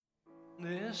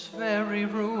This very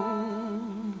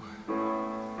room,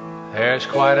 there's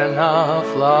quite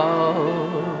enough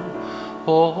love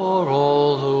for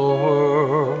all the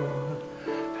world.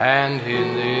 And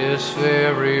in this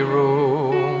very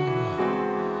room,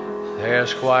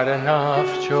 there's quite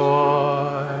enough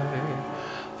joy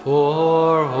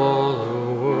for all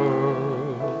the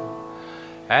world.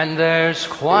 And there's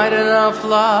quite enough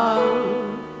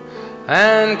love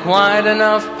and quite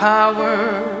enough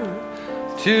power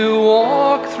to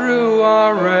walk through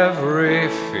our every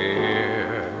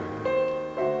fear.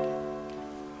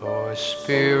 Oh,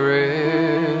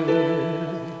 Spirit,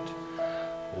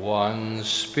 one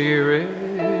Spirit,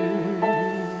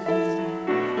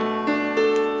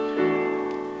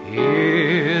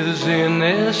 is in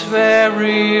this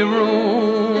very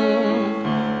room,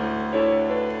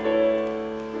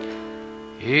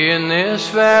 in this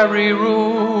very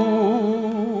room.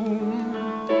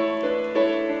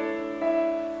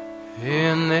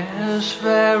 In this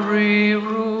very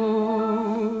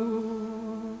room.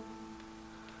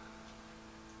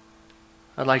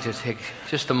 I'd like to take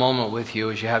just a moment with you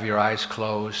as you have your eyes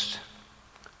closed,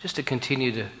 just to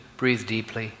continue to breathe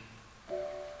deeply.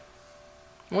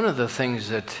 One of the things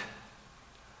that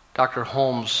Dr.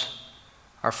 Holmes,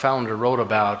 our founder, wrote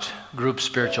about group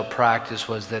spiritual practice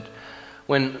was that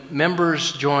when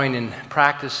members join in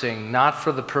practicing, not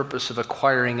for the purpose of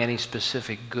acquiring any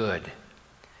specific good,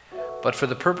 but for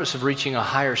the purpose of reaching a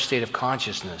higher state of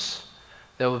consciousness,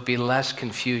 there would be less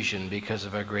confusion because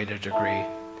of a greater degree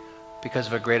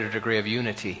of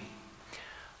unity.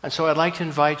 And so I'd like to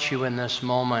invite you in this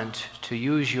moment to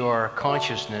use your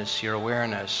consciousness, your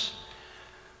awareness,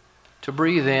 to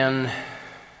breathe in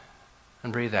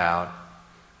and breathe out,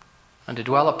 and to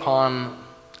dwell upon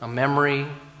a memory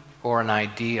or an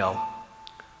ideal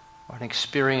or an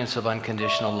experience of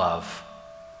unconditional love.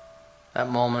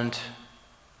 That moment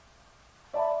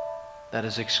that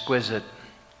is exquisite,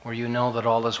 where you know that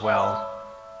all is well,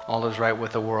 all is right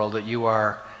with the world, that you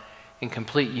are in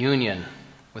complete union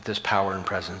with this power and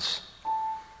presence.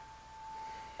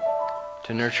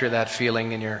 To nurture that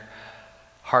feeling in your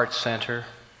heart center,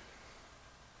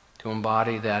 to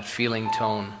embody that feeling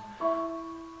tone,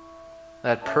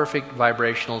 that perfect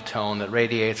vibrational tone that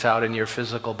radiates out in your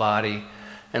physical body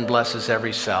and blesses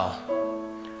every cell.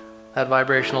 That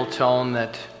vibrational tone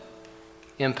that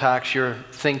impacts your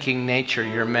thinking nature,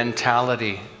 your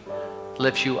mentality,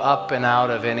 lifts you up and out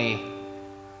of any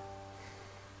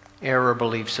error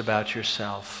beliefs about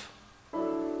yourself.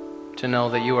 To know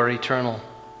that you are eternal.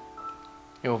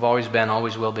 You have always been,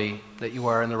 always will be. That you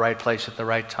are in the right place at the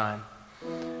right time.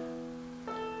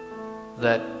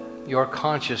 That your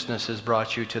consciousness has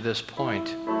brought you to this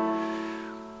point.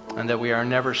 And that we are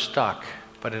never stuck,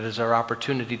 but it is our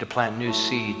opportunity to plant new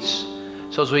seeds.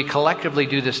 So as we collectively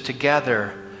do this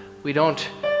together, we don't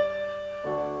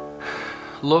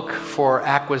look for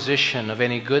acquisition of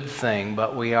any good thing,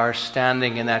 but we are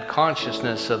standing in that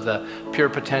consciousness of the pure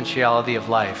potentiality of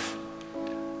life.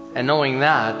 And knowing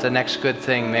that, the next good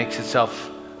thing makes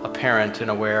itself apparent and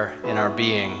aware in our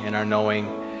being, in our knowing,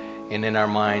 and in our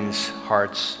minds,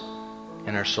 hearts,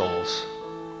 and our souls.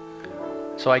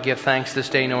 So I give thanks this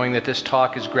day knowing that this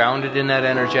talk is grounded in that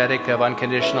energetic of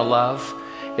unconditional love.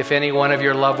 If any one of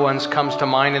your loved ones comes to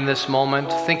mind in this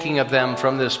moment, thinking of them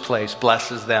from this place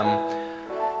blesses them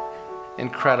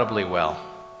incredibly well.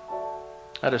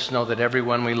 Let us know that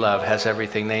everyone we love has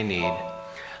everything they need.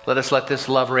 Let us let this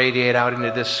love radiate out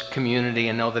into this community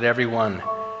and know that everyone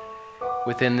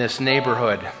within this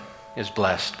neighborhood is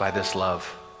blessed by this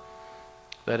love.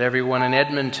 That everyone in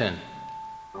Edmonton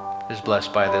is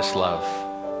blessed by this love.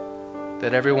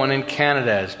 That everyone in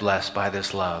Canada is blessed by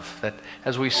this love. That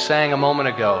as we sang a moment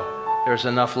ago, there's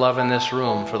enough love in this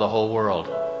room for the whole world.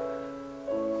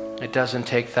 It doesn't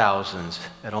take thousands.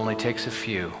 It only takes a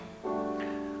few.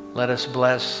 Let us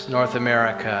bless North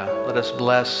America. Let us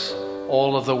bless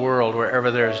all of the world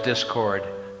wherever there's discord.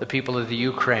 The people of the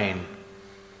Ukraine.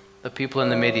 The people in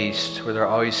the Mideast where there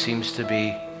always seems to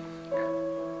be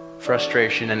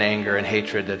frustration and anger and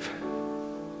hatred that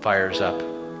fires up.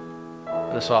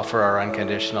 Let us offer our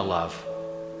unconditional love.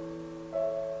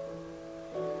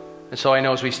 And so I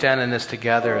know as we stand in this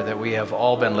together that we have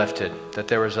all been lifted, that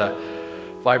there is a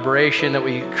vibration that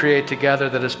we create together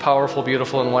that is powerful,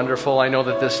 beautiful, and wonderful. I know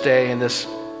that this day and this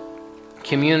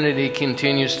community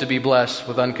continues to be blessed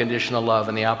with unconditional love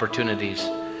and the opportunities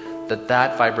that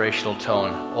that vibrational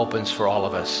tone opens for all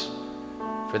of us.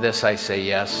 For this I say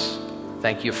yes.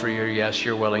 Thank you for your yes,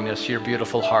 your willingness, your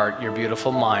beautiful heart, your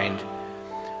beautiful mind.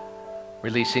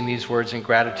 releasing these words in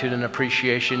gratitude and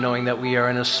appreciation, knowing that we are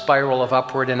in a spiral of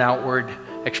upward and outward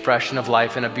expression of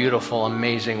life in a beautiful,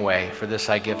 amazing way. For this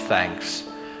I give thanks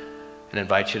and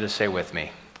invite you to say with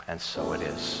me, and so it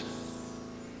is.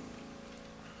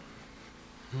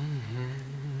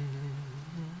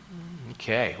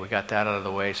 Okay, we got that out of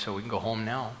the way, so we can go home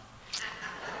now.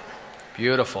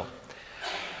 Beautiful.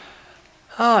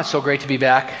 It's so great to be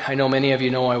back. I know many of you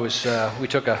know we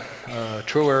took a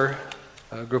tour,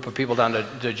 a group of people down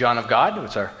to John of God. It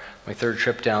was my third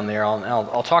trip down there.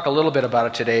 I'll talk a little bit about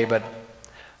it today, but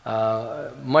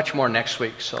much more next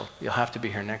week, so you'll have to be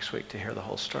here next week to hear the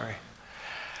whole story.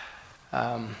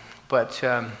 But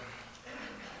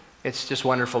it's just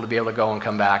wonderful to be able to go and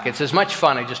come back. It's as much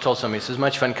fun, I just told somebody, it's as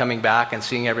much fun coming back and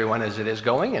seeing everyone as it is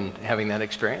going and having that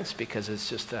experience, because it's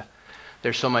just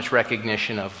there's so much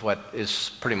recognition of what is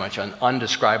pretty much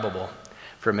undescribable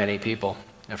for many people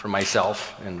and for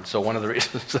myself. And so one of the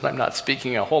reasons that I'm not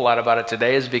speaking a whole lot about it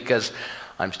today is because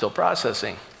I'm still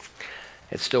processing.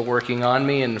 It's still working on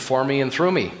me and for me and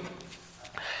through me.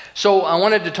 So I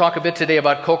wanted to talk a bit today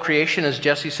about co-creation, as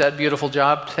Jesse said. Beautiful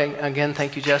job. Again,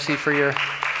 thank you, Jesse, for your...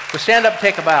 So stand up,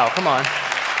 take a bow. Come on.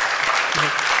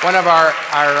 One of our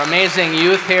amazing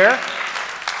youth here.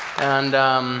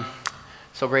 And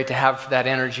so great to have that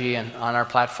energy on our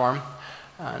platform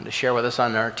and to share with us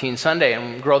on our Teen Sunday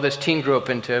and grow this teen group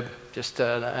into just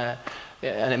an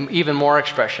even more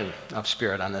expression of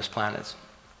spirit on this planet.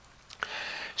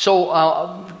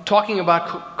 So talking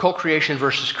about co-creation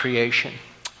versus creation.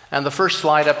 And the first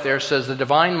slide up there says the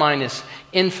divine mind is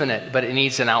infinite, but it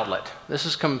needs an outlet. This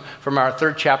has come from our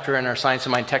third chapter in our Science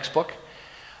of Mind textbook.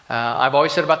 I've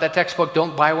always said about that textbook,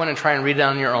 don't buy one and try and read it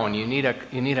on your own. You need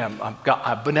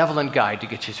a benevolent guide to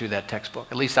get you through that textbook.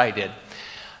 At least I did.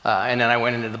 And then I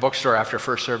went into the bookstore after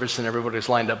first service and everybody was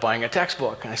lined up buying a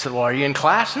textbook. And I said, well, are you in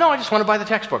class? No, I just want to buy the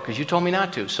textbook because you told me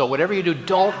not to. So whatever you do,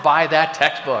 don't buy that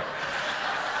textbook.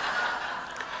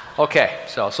 Okay,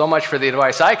 so much for the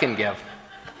advice I can give.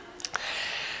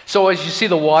 So as you see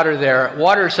the water there,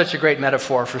 water is such a great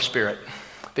metaphor for spirit.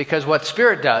 Because what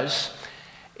spirit does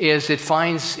is it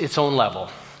finds its own level.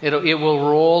 It will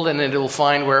roll and it will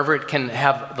find wherever it can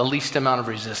have the least amount of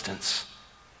resistance.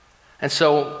 And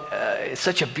so it's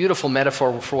such a beautiful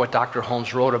metaphor for what Dr.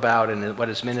 Holmes wrote about and what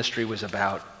his ministry was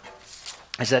about.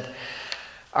 Is that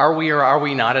are we or are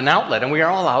we not an outlet? And we are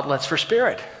all outlets for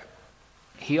spirit.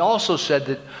 He also said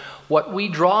that what we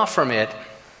draw from it,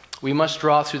 we must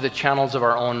draw through the channels of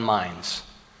our own minds.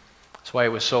 That's why it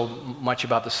was so much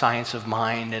about the science of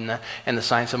mind and the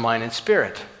science of mind and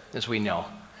spirit, as we know.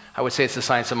 I would say it's the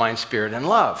science of mind, spirit, and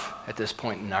love at this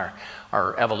point in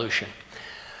our evolution.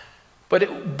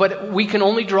 But we can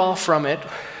only draw from it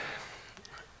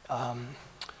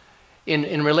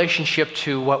in relationship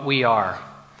to what we are,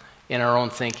 in our own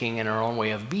thinking, in our own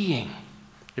way of being,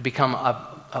 to become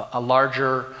a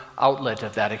larger outlet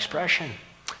of that expression.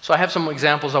 So I have some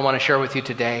examples I want to share with you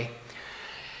today.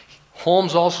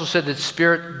 Holmes also said that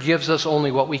spirit gives us only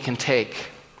what we can take.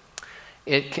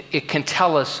 It can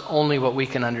tell us only what we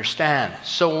can understand.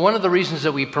 So one of the reasons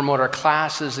that we promote our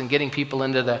classes and getting people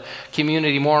into the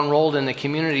community, more enrolled in the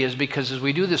community, is because as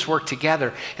we do this work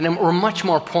together, and we're much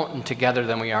more potent together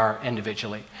than we are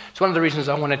individually. It's one of the reasons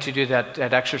I wanted to do that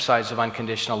exercise of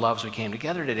unconditional love as we came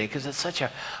together today, because it's such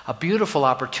a beautiful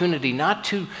opportunity not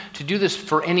to do this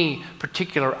for any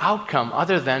particular outcome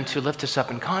other than to lift us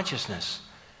up in consciousness.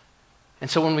 And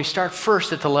so when we start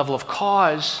first at the level of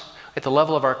cause, at the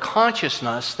level of our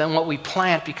consciousness, then what we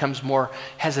plant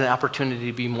has an opportunity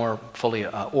to be more fully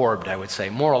orbed, I would say,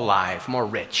 more alive, more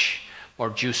rich, more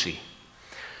juicy.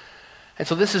 And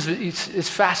so it's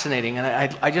fascinating, and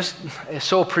I just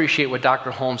so appreciate what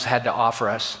Dr. Holmes had to offer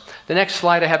us. The next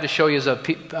slide I have to show you is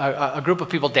a group of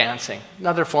people dancing,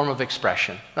 another form of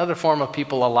expression, another form of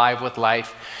people alive with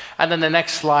life. And then the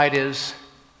next slide is,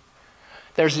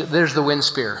 there's the wind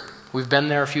spear. We've been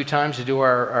there a few times to do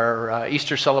our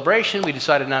Easter celebration. We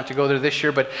decided not to go there this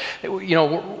year, but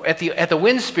at the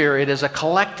Wind Spear, it is a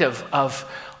collective of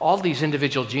all these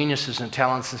individual geniuses and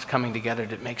talents that's coming together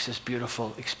that makes this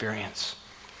beautiful experience.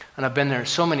 And I've been there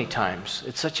so many times.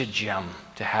 It's such a gem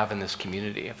to have in this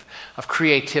community of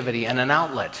creativity and an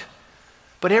outlet.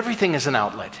 But everything is an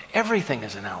outlet. Everything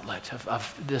is an outlet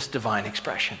of this divine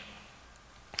expression.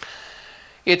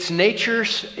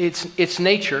 Nature's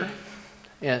nature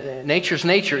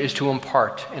is to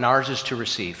impart, and ours is to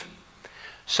receive.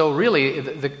 So really,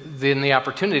 the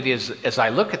opportunity is, as I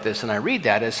look at this and I read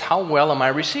that, is how well am I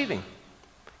receiving?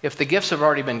 If the gifts have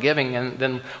already been given,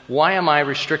 then why am I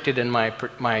restricted in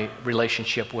my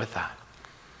relationship with that?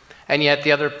 And yet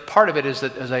the other part of it is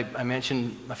that, as I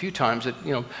mentioned a few times,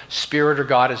 that, Spirit or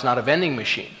God is not a vending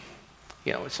machine.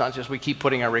 It's not just we keep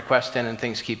putting our request in and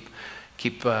things keep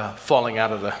falling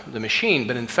out of the machine.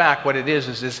 But in fact, what it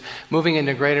is moving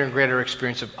into greater and greater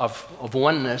experience of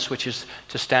oneness, which is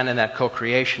to stand in that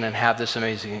co-creation and have this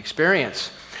amazing experience.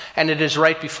 And it is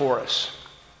right before us.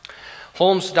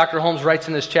 Dr. Holmes writes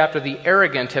in this chapter, the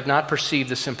arrogant have not perceived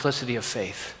the simplicity of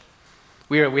faith.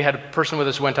 We had a person with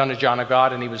us who went down to John of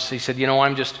God, and he said,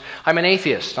 I'm an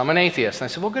atheist. I'm an atheist. And I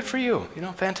said, well, good for you.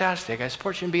 Fantastic. I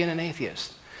support you in being an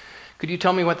atheist. Could you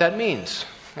tell me what that means?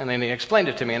 And then he explained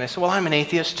it to me, and I said, well, I'm an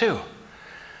atheist too.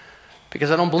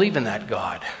 Because I don't believe in that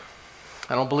God.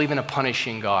 I don't believe in a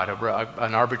punishing God,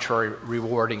 an arbitrary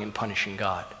rewarding and punishing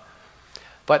God.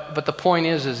 But the point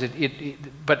is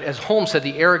but as Holmes said,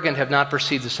 the arrogant have not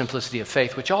perceived the simplicity of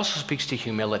faith, which also speaks to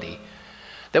humility.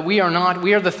 That we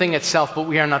are the thing itself, but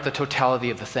we are not the totality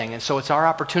of the thing. And so it's our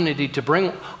opportunity to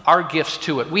bring our gifts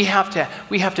to it. We have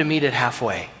to meet it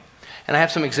halfway. And I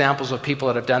have some examples of people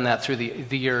that have done that through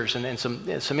the years, and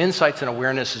some insights and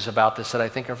awarenesses about this that I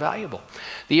think are valuable.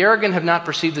 The arrogant have not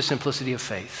perceived the simplicity of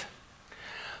faith,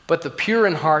 but the pure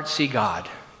in heart see God.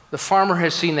 The farmer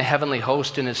has seen the heavenly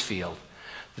host in his field.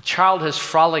 The child has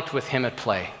frolicked with him at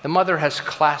play. The mother has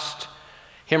clasped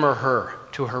him or her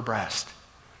to her breast.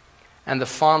 And the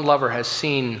fond lover has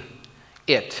seen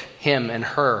him and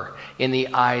her in the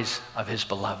eyes of his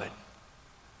beloved.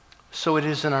 So it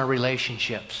is in our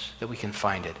relationships that we can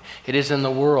find it. It is in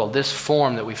the world, this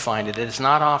form, that we find it. It is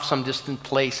not off some distant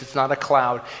place. It's not a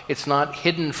cloud. It's not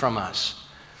hidden from us.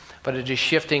 But it is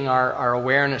shifting our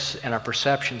awareness and our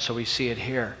perception so we see it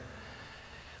here.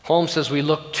 Holmes says we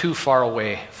look too far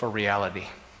away for reality.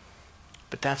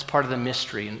 But that's part of the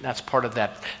mystery, and that's part of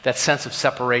that sense of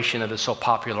separation that is so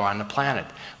popular on the planet.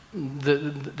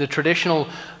 The traditional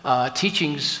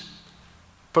teachings,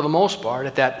 for the most part,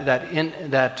 at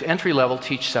that entry level,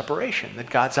 teach separation, that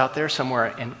God's out there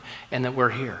somewhere and that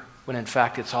we're here, when in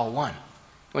fact it's all one.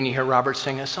 When you hear Robert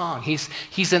sing a song,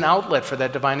 he's an outlet for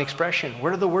that divine expression.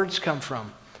 Where do the words come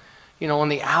from? In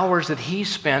the hours that he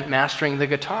spent mastering the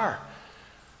guitar.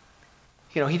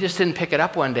 He just didn't pick it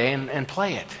up one day and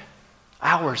play it.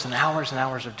 Hours and hours and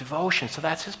hours of devotion. So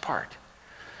that's his part.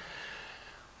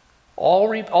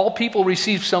 All people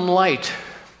receive some light,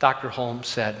 Dr. Holmes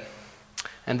said.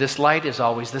 And this light is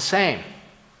always the same.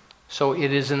 So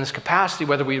it is in this capacity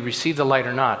whether we receive the light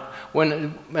or not.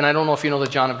 And I don't know if you know the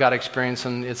John of God experience,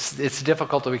 and it's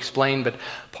difficult to explain, but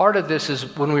part of this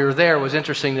is when we were there, it was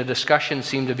interesting. The discussion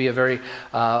seemed to be a very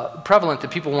prevalent,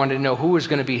 that people wanted to know who was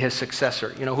going to be his successor.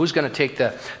 Who's going to take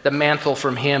the mantle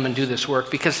from him and do this work,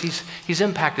 because he's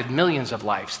impacted millions of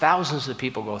lives. Thousands of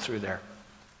people go through there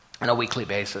on a weekly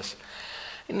basis.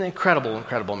 An incredible,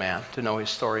 incredible man to know his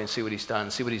story and see what he's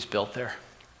done, see what he's built there.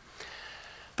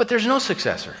 But there's no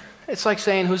successor. It's like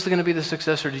saying, who's going to be the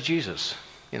successor to Jesus?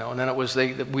 And then it was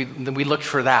we looked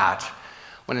for that,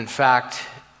 when in fact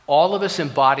all of us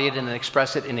embody it and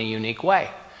express it in a unique way.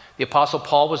 The Apostle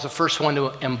Paul was the first one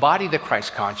to embody the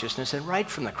Christ consciousness and write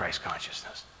from the Christ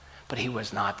consciousness, but he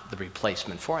was not the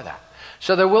replacement for that.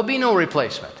 So there will be no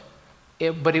replacement,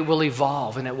 but it will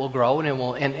evolve and it will grow and it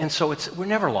will. And so we're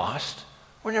never lost.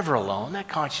 We're never alone. That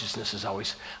consciousness is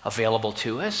always available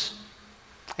to us,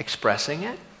 expressing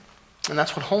it. And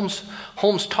that's what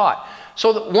Holmes taught.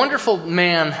 So the wonderful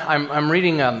man, I'm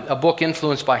reading a book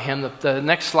influenced by him. The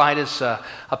next slide is a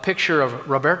picture of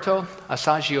Roberto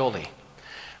Assagioli.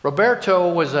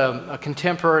 Roberto was a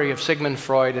contemporary of Sigmund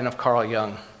Freud and of Carl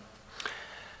Jung.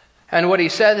 And what he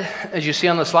said, as you see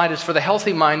on the slide, is for the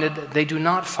healthy-minded, they do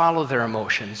not follow their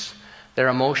emotions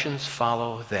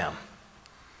follow them.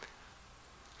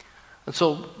 And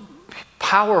so,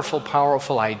 powerful,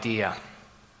 powerful idea.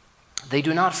 They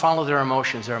do not follow their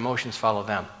emotions follow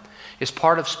them. It's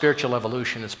part of spiritual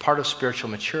evolution. It's part of spiritual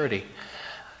maturity.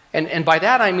 And by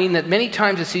that I mean that many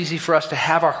times it's easy for us to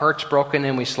have our hearts broken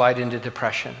and we slide into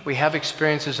depression. We have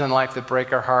experiences in life that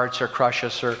break our hearts or crush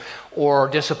us or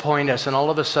disappoint us, and all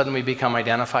of a sudden we become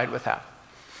identified with that.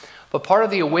 But part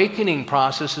of the awakening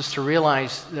process is to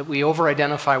realize that we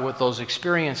over-identify with those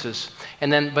experiences,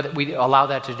 but we allow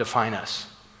that to define us.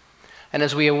 And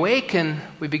as we awaken,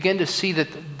 we begin to see that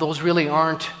those really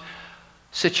aren't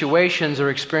situations or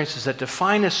experiences that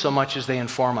define us so much as they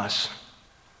inform us.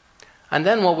 And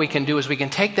then what we can do is we can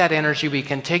take that energy, we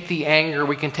can take the anger,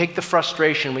 we can take the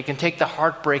frustration, we can take the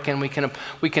heartbreak, and we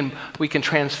can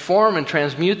transform and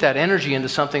transmute that energy into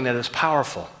something that is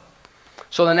powerful.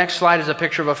 So the next slide is a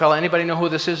picture of a fellow. Anybody know who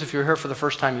this is? If you're here for the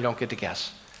first time, you don't get to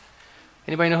guess.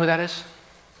 Anybody know who that is?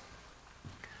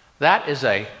 That is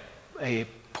a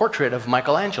portrait of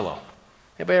Michelangelo.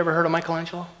 Anybody ever heard of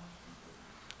Michelangelo?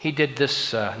 He did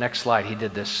this, next slide, he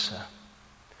did this,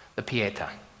 the Pietà.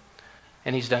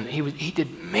 And he did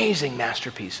amazing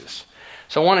masterpieces.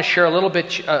 So I want to share a little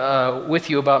bit with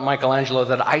you about Michelangelo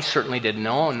that I certainly didn't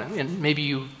know, and maybe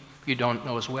you don't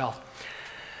know as well.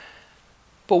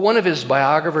 But one of his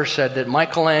biographers said that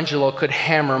Michelangelo could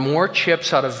hammer more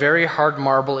chips out of very hard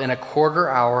marble in a quarter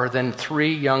hour than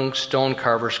 3 young stone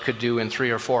carvers could do in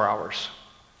 3 or 4 hours.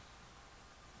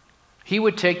 He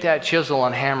would take that chisel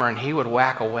and hammer and he would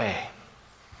whack away.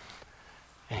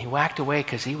 And he whacked away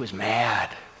because he was mad.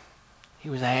 He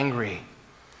was angry.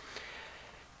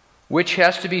 Which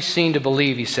has to be seen to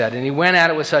believe, he said. And he went at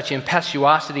it with such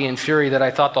impetuosity and fury that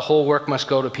I thought the whole work must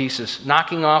go to pieces,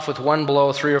 knocking off with one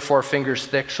blow 3 or 4 fingers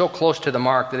thick, so close to the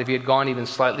mark that if he had gone even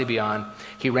slightly beyond,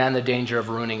 he ran the danger of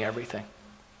ruining everything.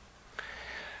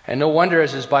 And no wonder,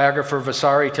 as his biographer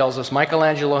Vasari tells us,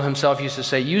 Michelangelo himself used to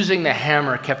say, using the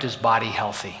hammer kept his body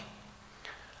healthy.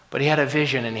 But he had a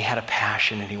vision and he had a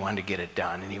passion and he wanted to get it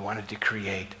done and he wanted to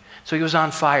create. So he was on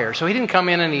fire. So he didn't come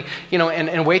in and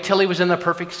and wait till he was in the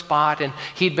perfect spot, and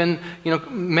he'd been,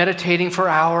 meditating for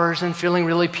hours and feeling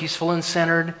really peaceful and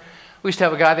centered. We used to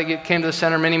have a guy that came to the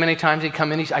center many, many times. He'd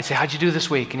come in, I'd say, how'd you do this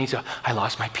week? And he'd say, I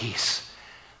lost my peace.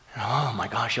 And, oh my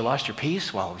gosh, you lost your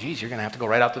peace? Well, geez, you're going to have to go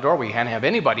right out the door. We can't have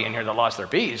anybody in here that lost their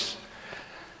peace.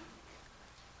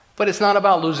 But it's not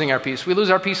about losing our peace. We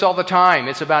lose our peace all the time.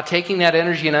 It's about taking that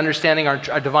energy and understanding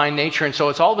our divine nature. And so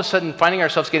it's all of a sudden finding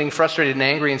ourselves getting frustrated and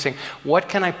angry and saying, what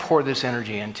can I pour this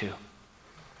energy into?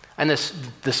 And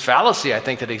this fallacy, I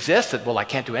think, that exists that, well, I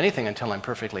can't do anything until I'm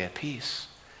perfectly at peace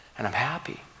and I'm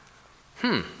happy.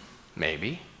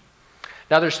 Maybe.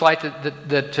 Another slide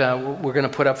that we're going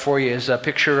to put up for you is a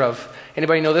picture of,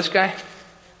 anybody know this guy?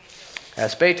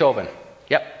 That's Beethoven.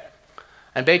 Yep.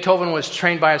 And Beethoven was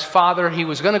trained by his father. He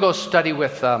was going to go study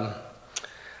with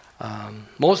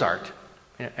Mozart,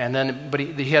 but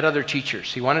he had other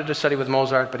teachers. He wanted to study with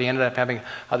Mozart, but he ended up having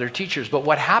other teachers. But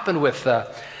what happened with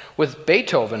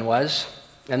Beethoven was,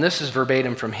 and this is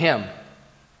verbatim from him,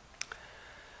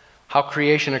 how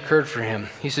creation occurred for him.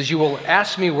 He says, "You will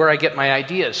ask me where I get my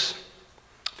ideas,"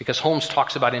 because Holmes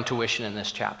talks about intuition in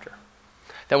this chapter.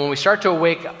 That when we start to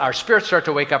awake, our spirits start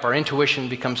to wake up, our intuition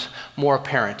becomes more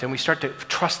apparent, and we start to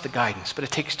trust the guidance. But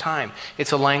it takes time.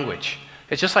 It's a language.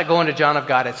 It's just like going to John of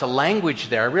God. It's a language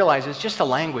there. I realize it's just a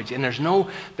language, and there's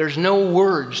no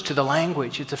words to the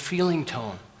language. It's a feeling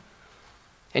tone.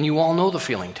 And you all know the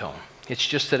feeling tone. It's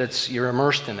just that you're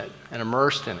immersed in it, and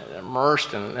immersed in it, and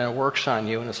immersed in it, and it works on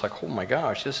you, and it's like, oh my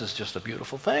gosh, this is just a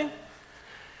beautiful thing.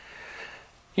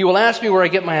 You will ask me where I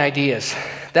get my ideas.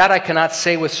 That I cannot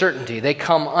say with certainty. They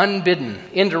come unbidden,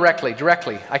 indirectly,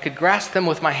 directly. I could grasp them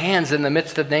with my hands in the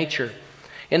midst of nature,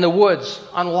 in the woods,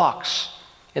 on walks,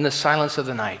 in the silence of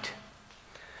the night,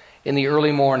 in the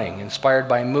early morning, inspired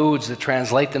by moods that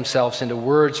translate themselves into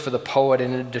words for the poet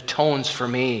and into tones for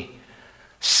me.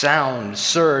 Sound,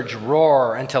 surge,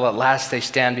 roar, until at last they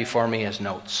stand before me as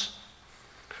notes.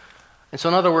 And so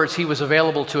in other words, he was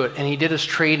available to it, and he did his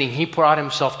training. He brought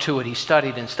himself to it. He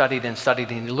studied and studied and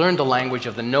studied, and he learned the language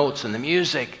of the notes and the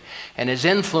music and his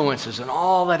influences and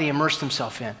all that he immersed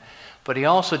himself in. But he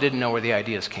also didn't know where the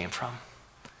ideas came from.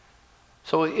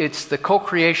 So it's the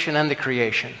co-creation and the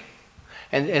creation.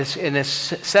 And it's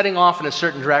setting off in a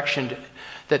certain direction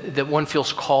that one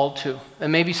feels called to.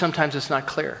 And maybe sometimes it's not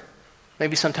clear.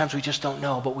 Maybe sometimes we just don't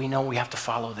know, but we know we have to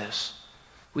follow this.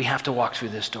 We have to walk through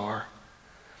this door.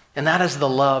 And that is the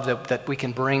love that we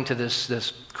can bring to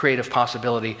this creative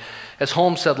possibility. As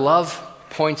Holmes said, love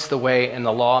points the way and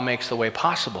the law makes the way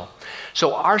possible.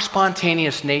 So our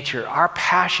spontaneous nature, our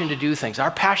passion to do things,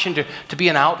 our passion to be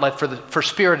an outlet for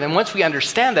spirit, and once we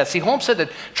understand that, see, Holmes said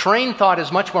that trained thought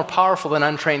is much more powerful than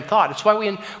untrained thought. It's why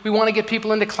we want to get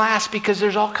people into class, because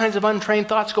there's all kinds of untrained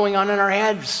thoughts going on in our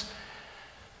heads.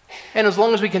 And as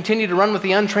long as we continue to run with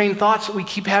the untrained thoughts, we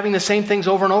keep having the same things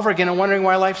over and over again and wondering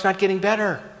why life's not getting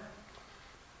better.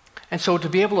 And so to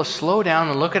be able to slow down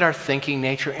and look at our thinking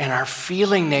nature and our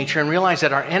feeling nature and realize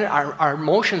that our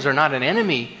emotions are not an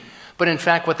enemy, but in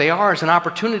fact what they are is an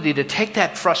opportunity to take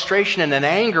that frustration and an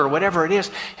anger, whatever it is,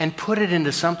 and put it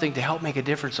into something to help make a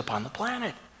difference upon the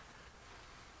planet.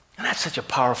 And that's such a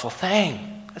powerful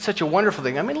thing. That's such a wonderful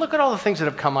thing. I mean, look at all the things that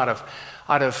have come out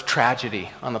of tragedy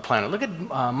on the planet. Look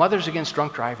at Mothers Against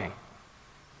Drunk Driving.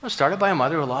 It was started by a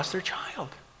mother who lost their child.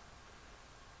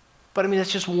 But I mean,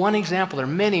 that's just one example. There are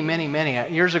many, many, many.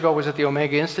 Years ago, I was at the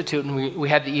Omega Institute, and we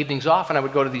had the evenings off, and I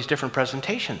would go to these different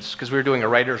presentations because we were doing a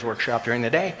writer's workshop during the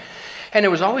day. And there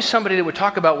was always somebody that would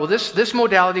talk about, well, this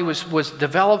modality was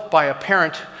developed by a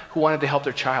parent who wanted to help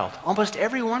their child. Almost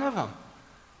every one of them.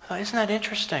 Isn't that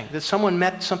interesting? That someone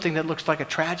met something that looks like a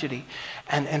tragedy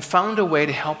and found a way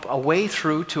to help, a way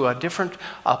through to a different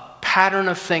pattern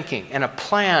of thinking and a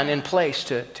plan in place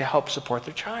to help support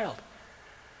their child.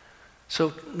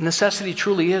 So necessity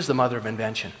truly is the mother of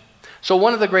invention. So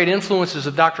one of the great influences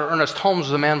of Dr. Ernest Holmes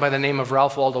was a man by the name of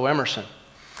Ralph Waldo Emerson.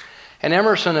 And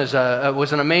Emerson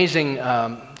was an amazing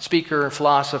speaker,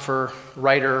 philosopher,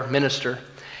 writer, minister.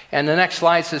 And the next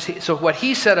slide says, so what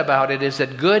he said about it is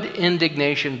that good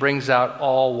indignation brings out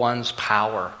all one's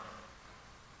power.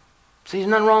 See, there's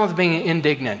nothing wrong with being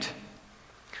indignant.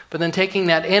 But then taking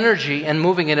that energy and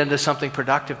moving it into something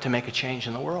productive to make a change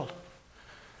in the world.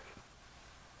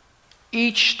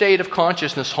 Each state of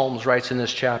consciousness, Holmes writes in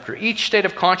this chapter, each state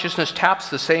of consciousness taps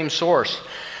the same source,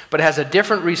 but has a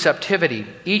different receptivity.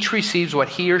 Each receives what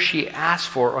he or she asks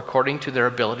for according to their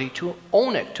ability to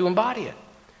own it, to embody it.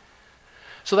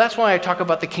 So that's why I talk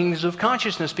about the kingdoms of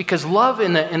consciousness, because love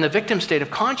in the victim state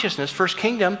of consciousness, first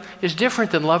kingdom, is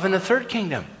different than love in the third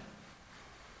kingdom.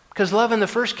 Because love in the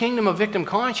first kingdom of victim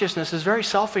consciousness is very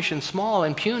selfish and small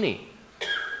and puny.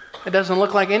 It doesn't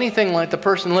look like anything like the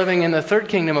person living in the third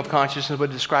kingdom of consciousness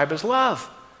would describe as love.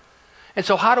 And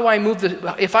so how do I move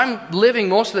if I'm living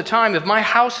most of the time, if my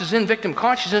house is in victim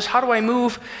consciousness, how do I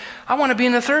move? I want to be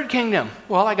in the third kingdom.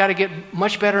 Well, I got to get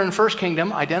much better in first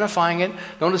kingdom, identifying it,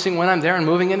 noticing when I'm there, and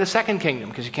moving into second kingdom,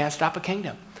 because you can't stop a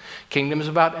kingdom.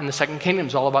 And the second kingdom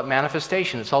is all about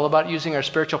manifestation. It's all about using our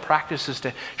spiritual practices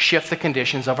to shift the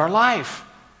conditions of our life.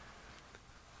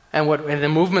 And the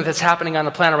movement that's happening on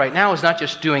the planet right now is not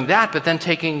just doing that, but then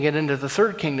taking it into the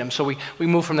third kingdom. So we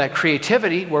move from that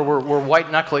creativity where we're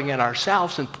white-knuckling in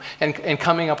ourselves and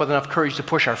coming up with enough courage to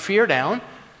push our fear down,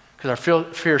 because our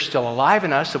fear is still alive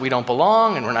in us, that we don't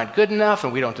belong and we're not good enough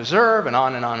and we don't deserve, and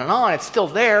on and on and on. It's still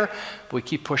there, but we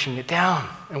keep pushing it down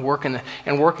and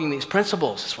working these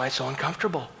principles. That's why it's so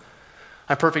uncomfortable.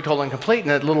 I'm perfect, whole, and complete. And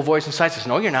that little voice inside says,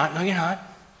 no, you're not. No, you're not.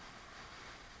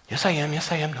 Yes, I am.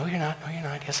 Yes, I am. No, you're not. No, you're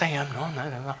not. Yes, I am. No, I'm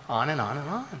not. On and on and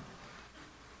on.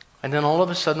 And then all of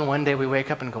a sudden, one day we wake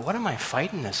up and go, what am I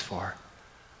fighting this for?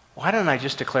 Why don't I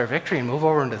just declare victory and move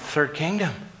over into the third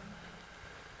kingdom?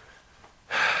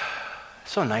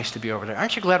 So nice to be over there.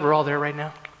 Aren't you glad we're all there right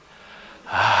now?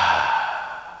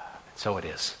 So it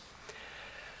is.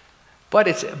 But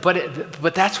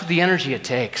that's the energy it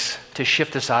takes to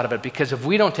shift us out of it, because if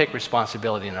we don't take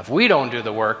responsibility enough, we don't do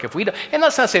the work, and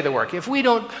let's not say the work, if we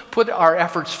don't put our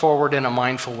efforts forward in a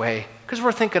mindful way, because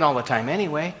we're thinking all the time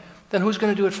anyway, then who's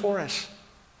going to do it for us?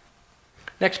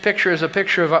 Next picture is a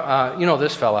picture of,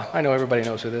 this fella. I know everybody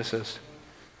knows who this is.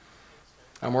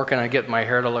 I'm working on getting my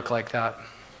hair to look like that.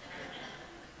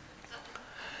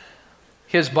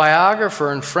 His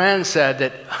biographer and friend said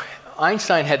that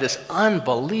Einstein had this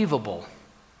unbelievable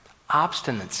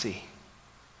obstinacy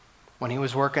when he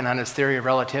was working on his theory of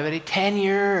relativity. 10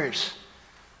 years.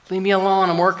 Leave me alone.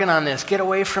 I'm working on this. Get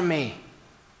away from me.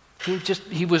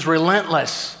 He was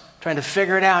relentless, trying to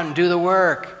figure it out and do the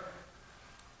work.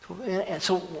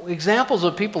 So examples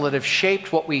of people that have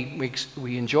shaped what we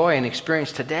enjoy and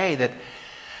experience today, that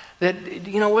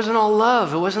it wasn't all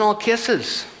love. It wasn't all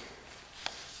kisses.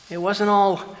 It wasn't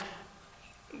all,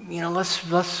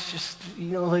 let's just,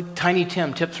 like Tiny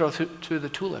Tim tiptoe through the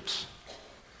tulips.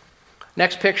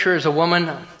 Next picture is a woman.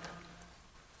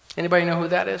 Anybody know who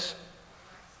that is?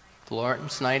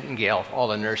 Florence Nightingale, all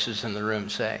the nurses in the room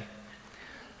say.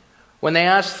 When they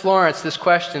asked Florence this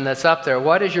question that's up there,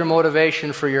 what is your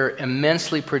motivation for your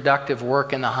immensely productive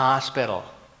work in the hospital?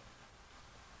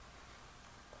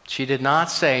 She did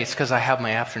not say, it's because I have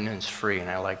my afternoons free and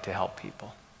I like to help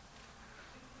people.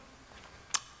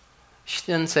 She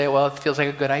didn't say, well, it feels like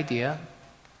a good idea.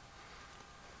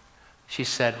 She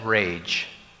said rage.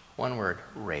 One word,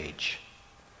 rage.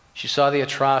 She saw the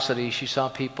atrocity. She saw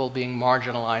people being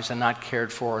marginalized and not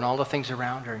cared for and all the things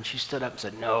around her. And she stood up and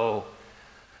said, no.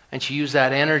 And she used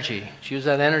that energy. She used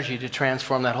that energy to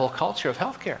transform that whole culture of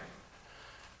healthcare.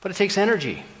 But it takes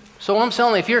energy. So I'm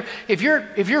telling you, if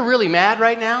you're really mad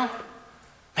right now,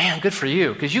 man, good for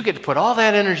you, because you get to put all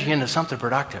that energy into something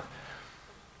productive.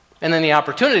 And then the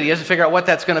opportunity is to figure out what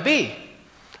that's going to be.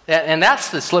 And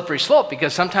that's the slippery slope,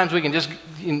 because sometimes we can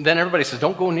then everybody says,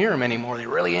 don't go near them anymore. They're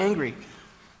really angry.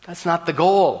 That's not the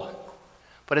goal.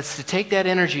 But it's to take that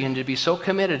energy and to be so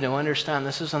committed to understand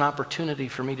this is an opportunity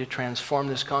for me to transform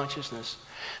this consciousness.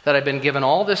 That I've been given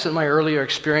all this in my earlier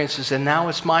experiences, and now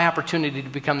it's my opportunity to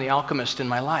become the alchemist in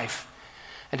my life.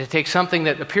 And to take something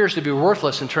that appears to be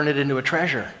worthless and turn it into a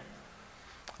treasure.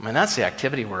 I mean, that's the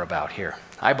activity we're about here,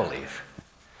 I believe.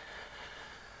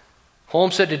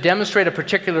 Holmes said, to demonstrate a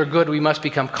particular good, we must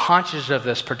become conscious of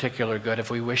this particular good if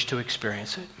we wish to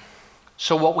experience it.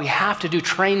 So what we have to do,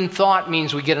 trained thought,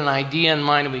 means we get an idea in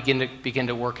mind and we begin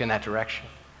to work in that direction.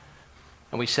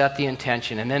 And we set the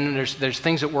intention. And then there's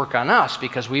things that work on us,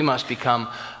 because we must become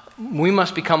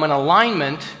an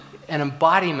alignment, an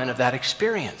embodiment of that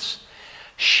experience,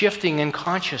 shifting in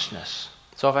consciousness.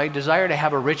 So if I desire to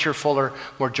have a richer, fuller,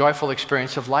 more joyful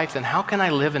experience of life, then how can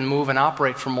I live and move and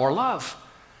operate for more love?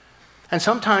 And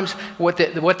sometimes what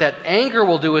that anger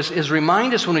will do is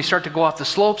remind us, when we start to go off the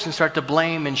slopes and start to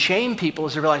blame and shame people,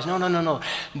 is to realize, no.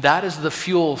 That is the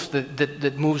fuel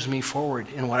that moves me forward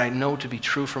in what I know to be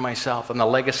true for myself and the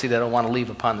legacy that I want to leave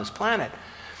upon this planet.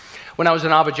 When I was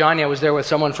in Abidjan, I was there with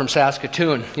someone from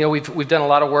Saskatoon. We've done a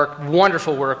lot of work,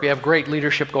 wonderful work. We have great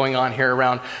leadership going on here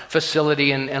around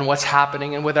facility and what's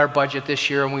happening, and with our budget this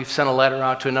year. And we've sent a letter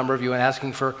out to a number of you and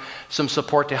asking for some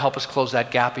support to help us close that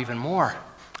gap even more.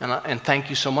 And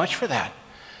thank you so much for that.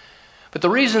 But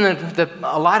the reason that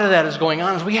a lot of that is going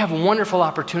on is we have a wonderful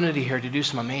opportunity here to do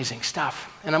some amazing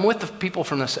stuff. And I'm with a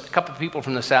couple of people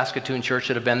from the Saskatoon church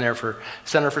that have been there for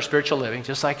Center for Spiritual Living,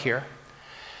 just like here.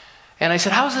 And I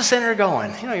said, how's the center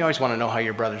going? You always want to know how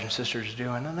your brothers and sisters are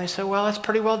doing. And they said, well, it's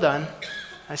pretty well done.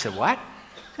 I said, what?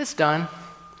 It's done.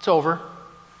 It's over.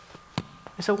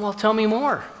 I said, well, tell me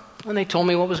more. And they told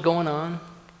me what was going on.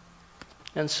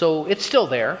 And so it's still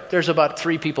there. There's about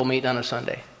 3 people meeting on a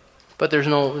Sunday. But there's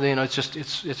no,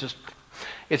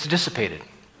 it's dissipated.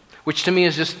 Which to me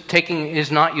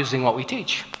is not using what we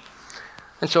teach.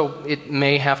 And so it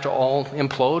may have to all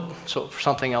implode so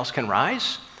something else can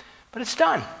rise. But it's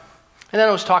done. And then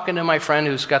I was talking to my friend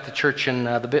who's got the church in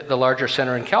the larger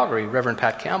center in Calgary, Reverend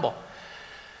Pat Campbell.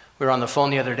 We were on the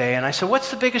phone the other day, and I said,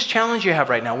 what's the biggest challenge you have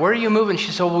right now? Where are you moving?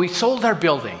 She said, well, we sold our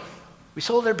building. We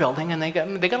sold their building, and they got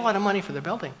a lot of money for their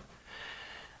building.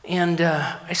 And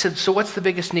I said, so what's the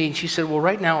biggest need? She said, well,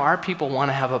 right now our people want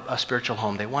to have a spiritual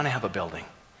home. They want to have a building.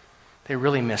 They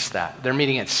really miss that. They're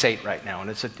meeting at SAIT right now, and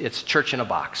it's church in a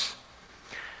box.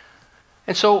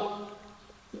 And so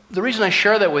the reason I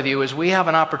share that with you is we have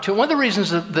an opportunity. One of the reasons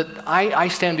that I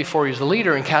stand before you as a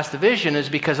leader and cast a vision is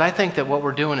because I think that what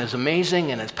we're doing is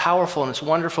amazing and it's powerful and it's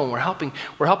wonderful, and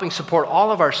we're helping support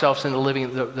all of ourselves into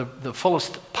living the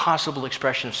fullest possible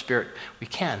expression of spirit we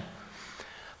can.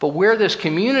 But where this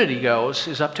community goes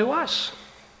is up to us.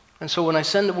 And so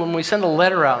when we send a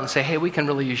letter out and say, hey, we can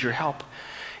really use your help,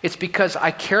 it's because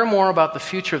I care more about the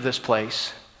future of this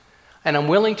place. And I'm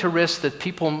willing to risk that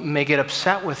people may get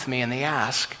upset with me and they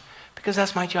ask, because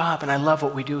that's my job, and I love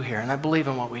what we do here, and I believe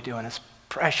in what we do, and it's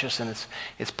precious, and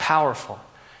it's powerful,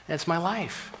 and it's my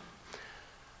life.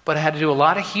 But I had to do a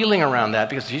lot of healing around that,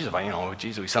 because Jesus,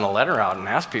 we sent a letter out and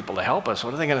asked people to help us.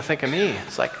 What are they going to think of me?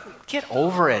 It's like, get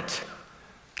over it.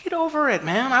 Get over it,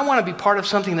 man. I want to be part of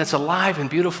something that's alive and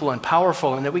beautiful and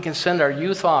powerful, and that we can send our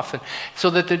youth off, and so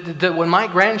that when my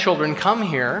grandchildren come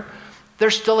here,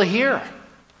 they're still here.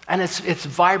 And it's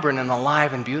vibrant and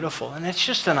alive and beautiful. And it's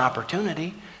just an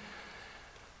opportunity.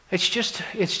 It's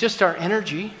just our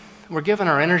energy. We're giving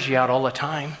our energy out all the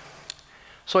time.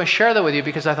 So I share that with you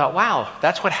because I thought, wow,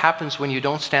 that's what happens when you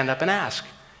don't stand up and ask.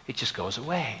 It just goes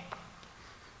away.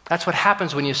 That's what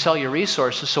happens when you sell your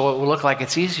resources so it will look like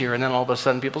it's easier. And then all of a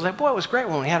sudden people say, boy, it was great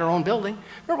when we had our own building.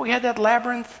 Remember we had that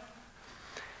labyrinth?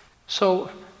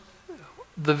 So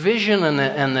the vision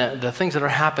and the things that are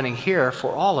happening here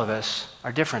for all of us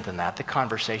are different than that. The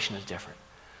conversation is different.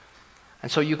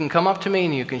 And so you can come up to me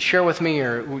and you can share with me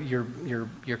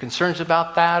your concerns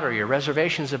about that or your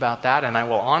reservations about that, and I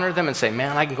will honor them and say,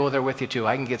 man, I can go there with you too.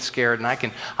 I can get scared, and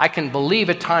I can believe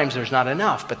at times there's not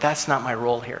enough, but that's not my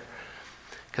role here.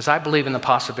 Because I believe in the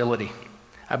possibility.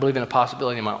 I believe in the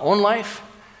possibility in my own life,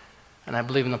 and I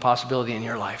believe in the possibility in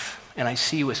your life. And I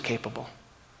see you as capable.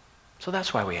 So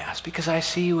that's why we ask, because I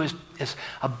see you as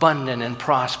abundant and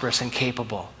prosperous and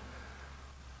capable.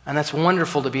 And that's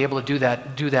wonderful to be able to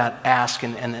do that ask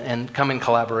and come in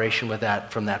collaboration with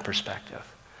that from that perspective.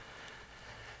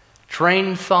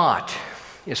 Trained thought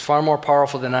is far more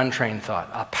powerful than untrained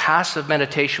thought. A passive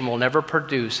meditation will never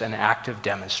produce an active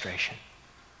demonstration.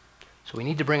 So we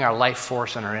need to bring our life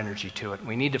force and our energy to it.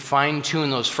 We need to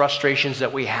fine-tune those frustrations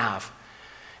that we have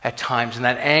at times, and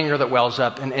that anger that wells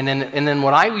up. And then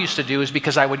what I used to do is,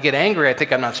 because I would get angry, I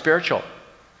think I'm not spiritual.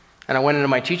 And I went into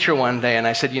my teacher one day and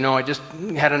I said, I just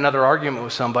had another argument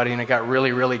with somebody and it got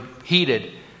really, really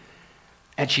heated.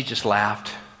 And she just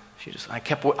laughed. I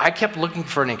kept looking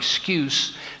for an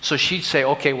excuse. So she'd say,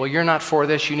 okay, well, you're not for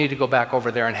this. You need to go back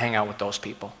over there and hang out with those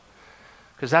people.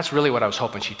 Because that's really what I was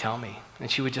hoping she'd tell me. And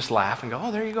she would just laugh and go,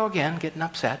 oh, there you go again, getting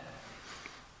upset.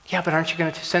 Yeah, but aren't you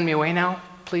going to send me away now,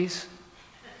 please?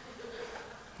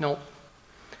 Nope.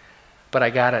 But I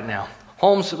got it now.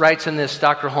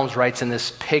 Dr. Holmes writes in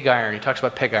this pig iron. He talks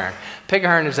about pig iron. Pig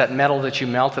iron is that metal that you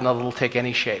melt and it'll take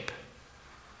any shape.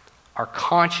 Our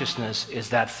consciousness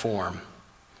is that form.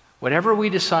 Whatever we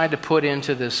decide to put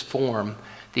into this form,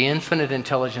 the infinite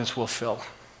intelligence will fill.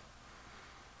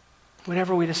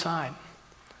 Whatever we decide.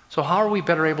 So how are we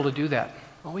better able to do that?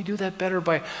 Well, we do that better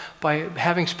by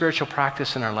having spiritual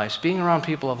practice in our lives, being around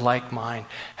people of like mind,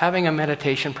 having a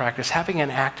meditation practice, having an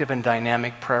active and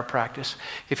dynamic prayer practice.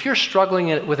 If you're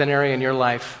struggling with an area in your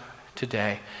life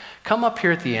today, come up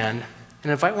here at the end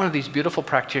and invite one of these beautiful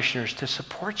practitioners to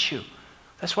support you.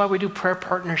 That's why we do prayer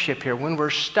partnership here. When we're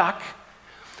stuck,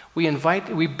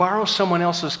 we borrow someone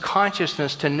else's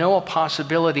consciousness to know a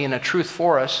possibility and a truth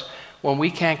for us when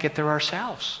we can't get there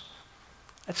ourselves.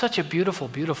 It's such a beautiful,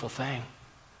 beautiful thing.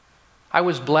 I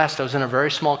was blessed. I was in a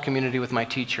very small community with my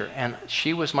teacher, and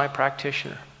she was my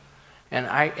practitioner. And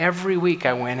every week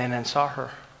I went in and saw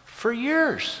her for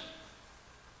years.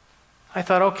 I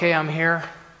thought, okay, I'm here.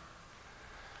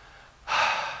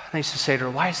 And I used to say to her,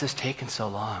 why is this taking so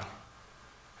long?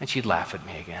 And she'd laugh at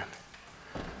me again.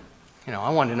 I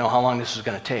wanted to know how long this was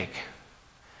going to take.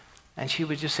 And she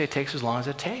would just say, it takes as long as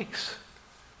it takes.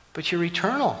 But you're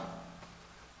eternal.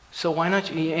 So why not?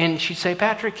 And she'd say,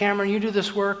 Patrick Cameron, you do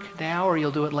this work now or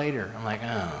you'll do it later. I'm like,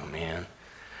 oh, man.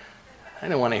 I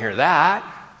didn't want to hear that.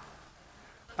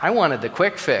 I wanted the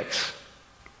quick fix.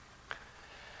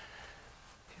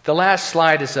 The last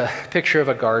slide is a picture of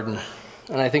a garden.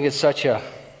 And I think it's such a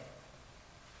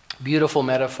beautiful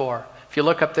metaphor. If you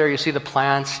look up there, you see the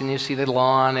plants and you see the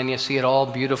lawn and you see it all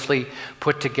beautifully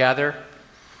put together.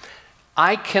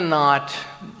 I cannot,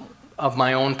 of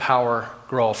my own power,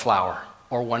 grow a flower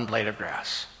or one blade of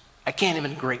grass. I can't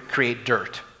even create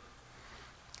dirt.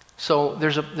 So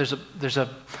there's a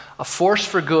force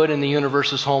for good in the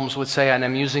universe, as Holmes would say, and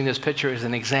I'm using this picture as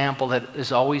an example that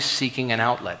is always seeking an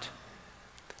outlet.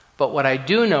 But what I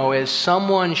do know is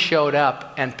someone showed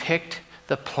up and picked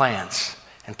the plants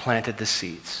and planted the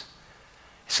seeds.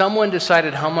 Someone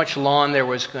decided how much lawn there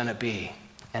was going to be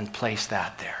and placed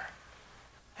that there.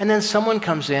 And then someone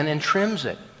comes in and trims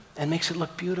it and makes it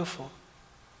look beautiful.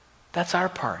 That's our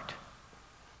part.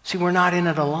 See, we're not in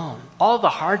it alone. All the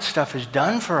hard stuff is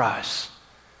done for us.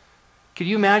 Could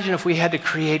you imagine if we had to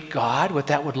create God, what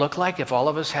that would look like if all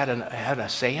of us had a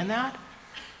say in that?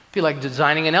 It'd be like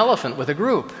designing an elephant with a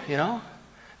group,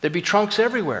 There'd be trunks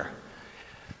everywhere.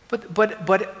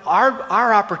 But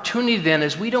our opportunity then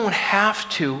is we don't have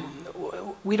to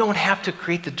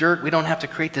create the dirt. We don't have to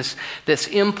create this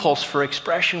impulse for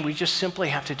expression. We just simply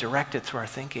have to direct it through our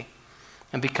thinking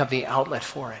and become the outlet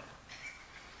for it.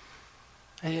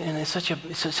 And it's such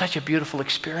a beautiful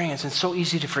experience and so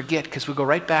easy to forget because we go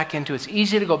right back into it's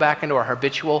easy to go back into our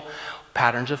habitual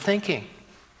patterns of thinking.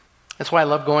 That's why I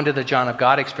love going to the John of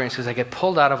God experience because I get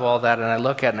pulled out of all that and I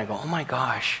look at it and I go, oh my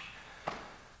gosh,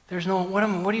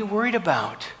 what are you worried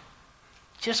about?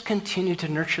 Just continue to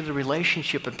nurture the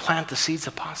relationship and plant the seeds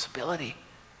of possibility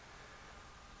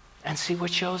and see what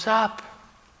shows up.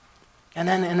 And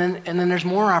then there's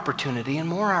more opportunity and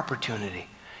more opportunity.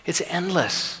 It's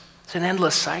endless. It's an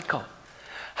endless cycle.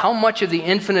 How much of the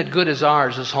infinite good is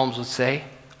ours, as Holmes would say?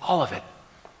 All of it.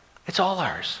 It's all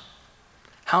ours.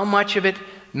 How much of it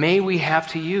may we have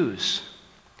to use?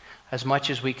 As much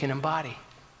as we can embody.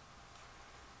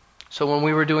 So when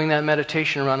we were doing that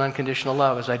meditation around unconditional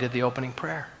love, as I did the opening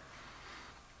prayer,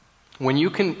 when you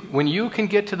can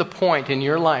get to the point in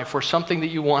your life where something that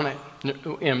you want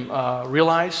to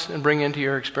realize and bring into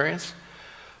your experience,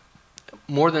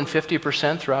 more than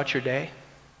 50% throughout your day,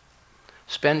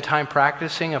 spend time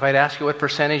practicing. If I'd ask you what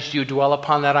percentage do you dwell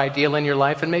upon that ideal in your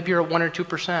life, and maybe you're at 1 or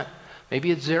 2%,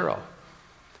 maybe it's 0.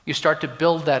 You start to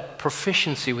build that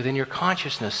proficiency within your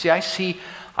consciousness. See, I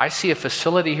see a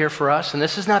facility here for us, and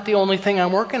this is not the only thing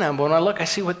I'm working on, but when I look, I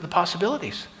see what the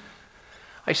possibilities.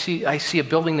 I see a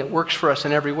building that works for us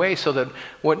in every way, so that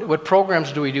what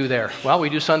programs do we do there? Well, we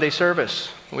do Sunday service.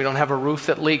 We don't have a roof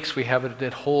that leaks. We have it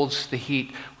that holds the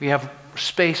heat. We have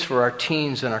space for our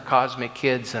teens and our cosmic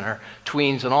kids and our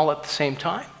tweens and all at the same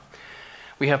time.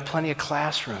 We have plenty of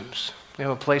classrooms. We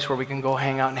have a place where we can go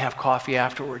hang out and have coffee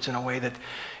afterwards in a way that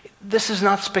this is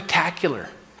not spectacular.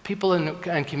 People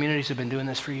in communities have been doing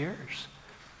this for years.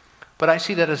 But I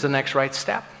see that as the next right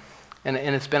step. And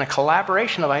it's been a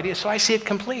collaboration of ideas, so I see it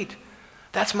complete.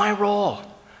 That's my role,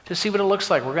 to see what it looks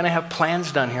like. We're going to have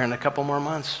plans done here in a couple more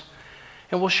months.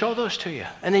 And we'll show those to you.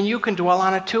 And then you can dwell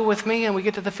on it too with me, and we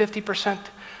get to the 50%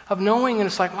 of knowing, and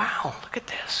it's like, wow, look at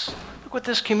this. Look what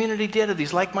this community did of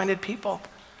these like-minded people.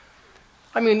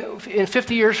 I mean, in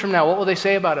 50 years from now, what will they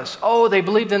say about us? Oh, they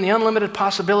believed in the unlimited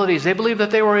possibilities. They believed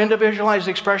that they were individualized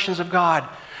expressions of God.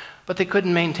 but they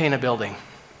couldn't maintain a building.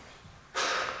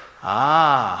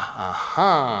 I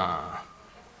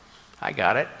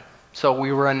got it. So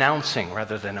we were announcing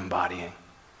rather than embodying.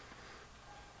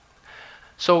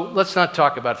 So let's not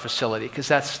talk about facility, because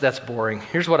that's boring.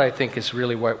 Here's what I think is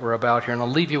really what we're about here, and I'll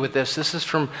leave you with this. This is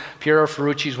from Piero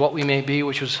Ferrucci's What We May Be,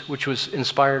 which was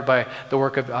inspired by the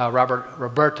work of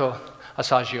Roberto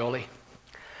Assagioli.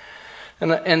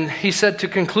 And he said to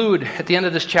conclude at the end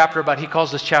of this chapter he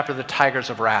calls this chapter the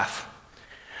Tigers of Wrath.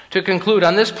 To conclude,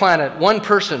 on this planet, one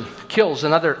person kills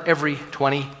another every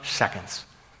 20 seconds.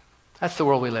 That's the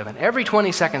world we live in. Every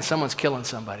 20 seconds, someone's killing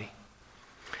somebody.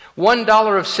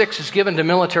 $1 of 6 is given to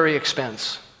military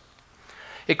expense.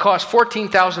 It costs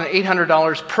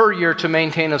 $14,800 per year to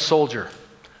maintain a soldier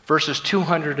versus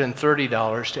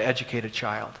 $230 to educate a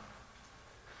child.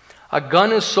 A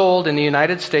gun is sold in the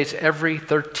United States every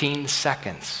 13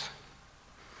 seconds.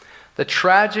 The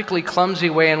tragically clumsy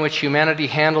way in which humanity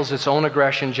handles its own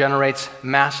aggression generates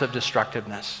massive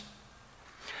destructiveness.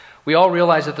 We all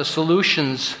realize that the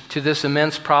solutions to this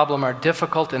immense problem are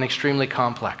difficult and extremely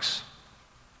complex.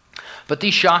 But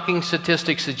these shocking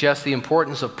statistics suggest the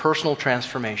importance of personal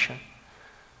transformation.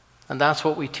 And that's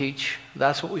what we teach,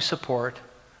 that's what we support,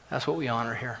 that's what we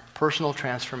honor here. Personal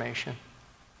transformation.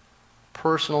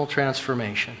 Personal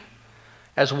transformation.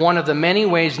 As one of the many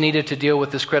ways needed to deal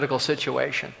with this critical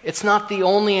situation. It's not the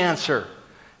only answer,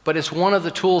 but it's one of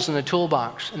the tools in the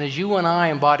toolbox. And as you and I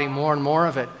embody more and more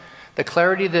of it, the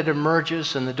clarity that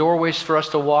emerges and the doorways for us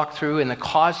to walk through and the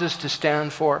causes to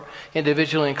stand for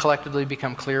individually and collectively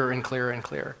become clearer and clearer and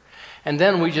clearer. And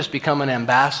then we just become an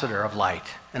ambassador of light.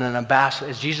 And an ambassador,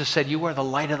 as Jesus said, you are the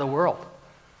light of the world.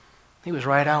 He was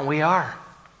right on, we are.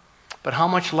 But how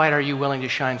much light are you willing to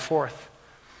shine forth?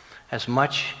 As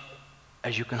much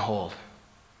as you can hold,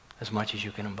 as much as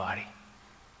you can embody.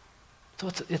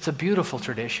 So it's a beautiful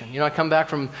tradition. I come back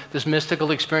from this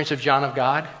mystical experience of John of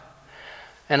God.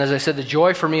 And as I said, the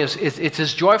joy for me it's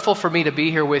as joyful for me to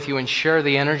be here with you and share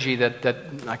the energy that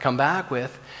I come back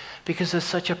with, because it's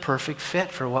such a perfect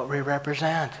fit for what we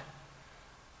represent.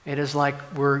 It is like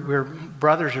we're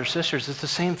brothers or sisters. It's the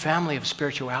same family of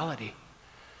spirituality.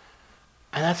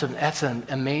 And that's an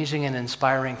amazing and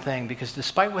inspiring thing, because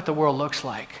despite what the world looks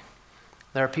like,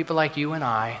 there are people like you and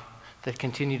I that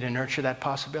continue to nurture that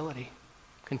possibility,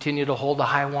 continue to hold a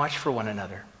high watch for one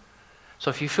another. So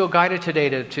if you feel guided today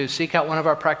to seek out one of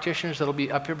our practitioners that'll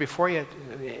be up here before you,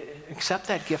 accept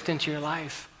that gift into your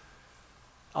life.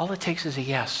 All it takes is a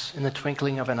yes in the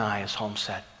twinkling of an eye, as Holmes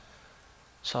said.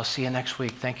 So I'll see you next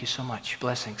week. Thank you so much.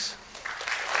 Blessings.